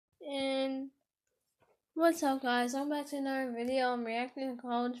What's up, guys? I'm back to another video. I'm reacting to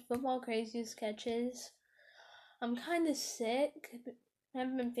college football crazy sketches. I'm kind of sick. I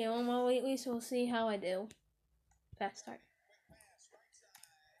haven't been feeling well lately, so we'll see how I do. Fast start.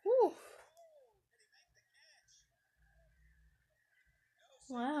 Woo!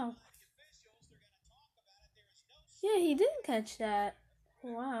 Wow. Yeah, he didn't catch that.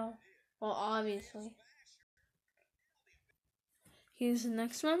 Wow. Well, obviously. Here's the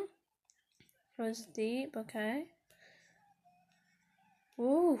next one. Goes deep, okay.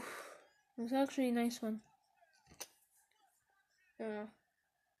 Ooh. It's actually a nice one. Yeah.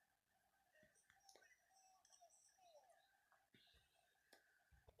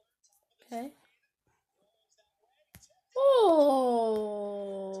 Okay. Oh!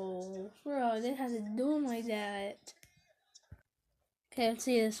 Bro, they had to do him like that. Okay, let's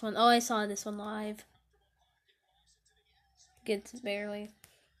see this one. Oh, I saw this one live. Gets barely.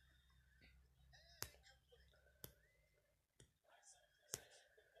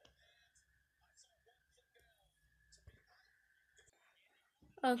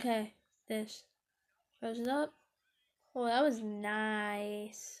 Okay, this. Throws it up. Oh, that was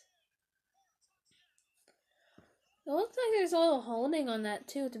nice. It looks like there's a little holding on that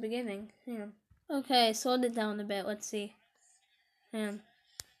too at the beginning. Yeah. Okay, slowed it down a bit. Let's see.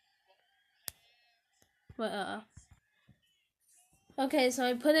 What? Okay, so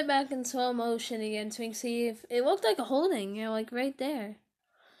I put it back in slow motion again so we can see if it looked like a holding. You know, like right there.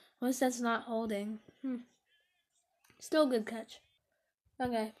 Unless that's not holding. Still a good catch.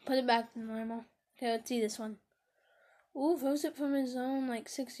 Okay, put it back to normal. Okay, let's see this one. Ooh, throws it from his own, like,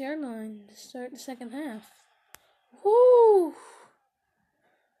 6-yard line to start the second half. Woo!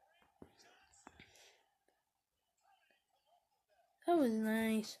 That was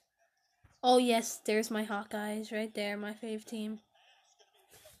nice. Oh, yes, there's my Hawkeyes right there, my fave team.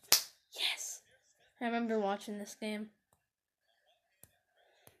 Yes! I remember watching this game.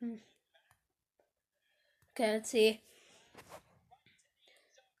 Okay, let's see.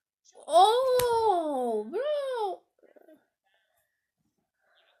 Oh, bro!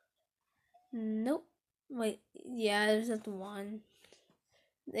 Nope. Wait, yeah, there's just one.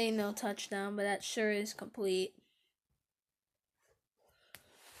 Ain't no touchdown, but that sure is complete.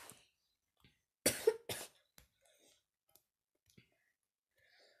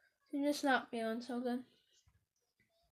 I'm just not feeling so good.